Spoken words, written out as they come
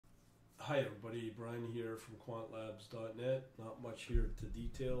Hi everybody, Brian here from quantlabs.net. Not much here to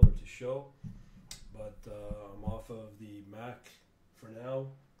detail or to show, but I'm off of the Mac for now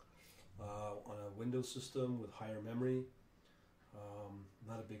on a Windows system with higher memory.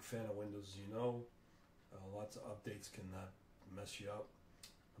 Not a big fan of Windows, as you know. Lots of updates can mess you up.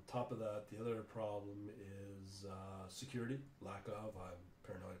 On top of that, the other problem is security, lack of. I'm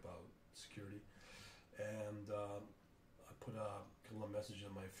paranoid about security. And I put a little message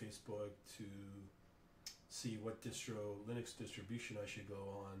on my Facebook to see what Linux distribution I should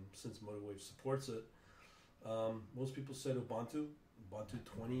go on since MotiveWave supports it. Most people said Ubuntu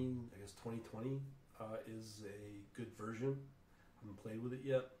 20, I guess 2020 is a good version. I haven't played with it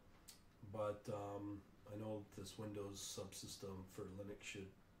yet, but I know this Windows subsystem for Linux should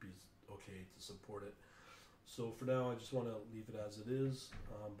be okay to support it. So for now, I just want to leave it as it is,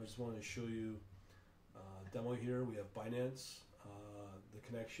 but I just wanted to show you a demo here. We have Binance, the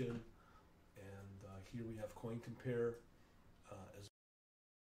connection, and here we have CoinCompare. As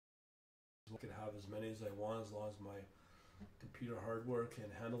I can have as many as I want as long as my computer hardware can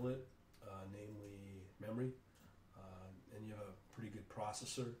handle it, namely memory, and you have a pretty good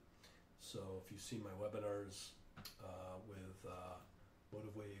processor. So if you've seen my webinars with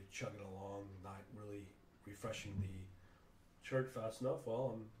MotiveWave chugging along, not really refreshing the chart fast enough,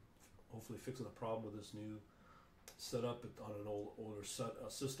 well, I'm hopefully fixing the problem with this new setup on an older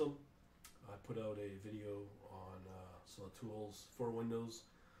system. I put out a video on some of the tools for Windows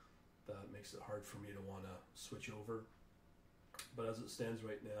that makes it hard for me to want to switch over. But as it stands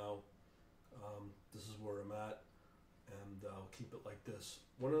right now, this is where I'm at, and I'll keep it like this.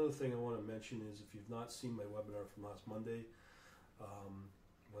 One other thing I want to mention is if you've not seen my webinar from last Monday,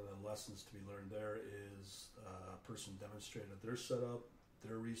 one of the lessons to be learned there is a person demonstrated their setup,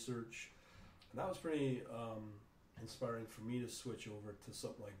 their research, and that was pretty inspiring for me to switch over to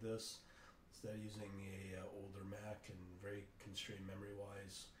something like this instead of using a older Mac and very constrained memory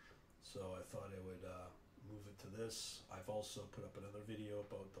wise. So I thought I would move it to this. I've also put up another video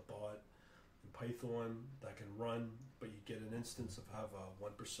about the bot in Python that can run, but you get an instance of have a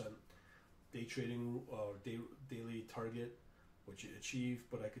 1% day trading daily target, which you achieve,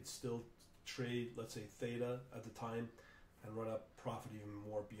 but I could still trade, let's say theta at the time, and run up profit even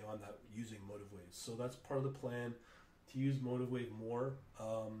more beyond that using MotiveWave. So that's part of the plan, to use MotiveWave more.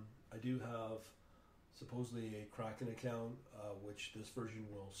 I do have supposedly a Kraken account, which this version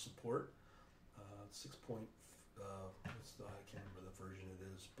will support. 6 point, I can't remember the version it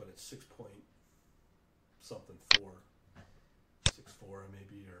is, but it's 6 point something 4,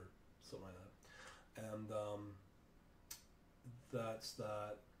 maybe, or something like that. And that's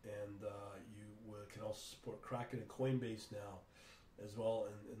that. And you can also support Kraken and Coinbase now as well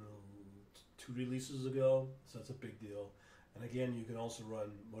in 2 releases ago, so that's a big deal. And again, you can also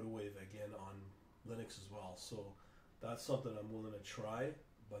run MotiveWave again on Linux as well, so that's something I'm willing to try,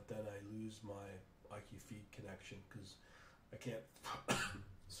 but then I lose my IQ feed connection because I can't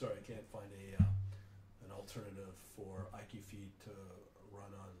I can't find an alternative for IQ feed to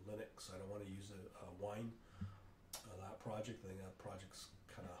run on Linux. I don't want to use a Wine, that project. I think that project's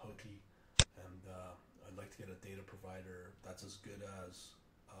kind of hokey, and I'd like to get a data provider that's as good as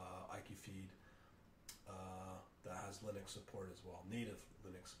IQ feed that has Linux support as well, native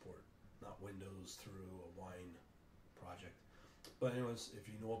Linux support, not Windows through a Wine project. But anyways, if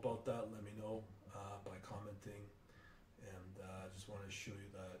you know about that, let me know by commenting. And I just wanted to show you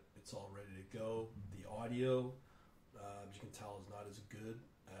that it's all ready to go. The audio, as you can tell, is not as good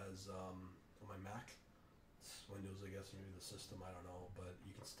as on my Mac. It's Windows, I guess, maybe the system, I don't know, but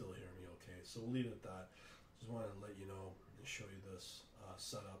you can still hear me okay. So we'll leave it at that. Just wanted to let you know and show you this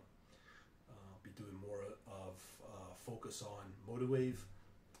setup. I'll be doing more of focus on MotiveWave,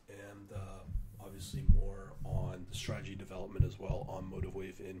 and obviously more on the strategy development as well on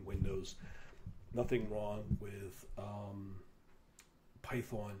MotiveWave in Windows. Nothing wrong with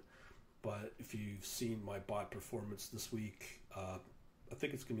Python, but if you've seen my bot performance this week, I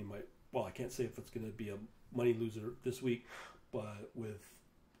think it's going to be I can't say if it's going to be a money loser this week, but with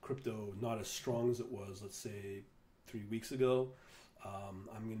crypto not as strong as it was, let's say 3 weeks ago,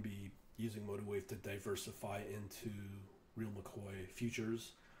 I'm going to be using MotiveWave to diversify into Real McCoy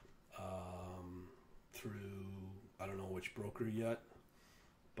futures through, I don't know which broker yet,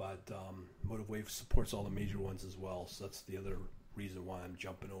 but MotiveWave supports all the major ones as well, so that's the other reason why I'm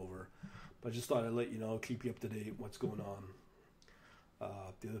jumping over. But I just thought I'd let you know, keep you up to date what's going on.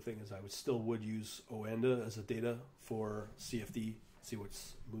 The other thing is I would use Oanda as a data for CFD, see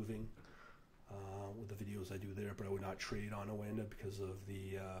what's moving with the videos I do there, but I would not trade on Oanda because of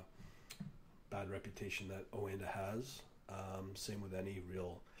the bad reputation that Oanda has. Same with any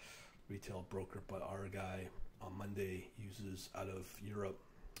real retail broker, but our guy on Monday uses out of Europe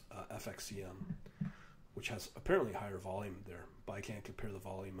FXCM, which has apparently higher volume there, but I can't compare the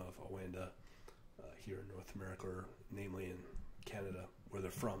volume of Owanda here in North America, or namely in Canada, where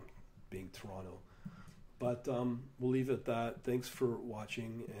they're from, being Toronto. But we'll leave it at that. Thanks for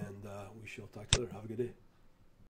watching, and we shall talk to you later. Have a good day.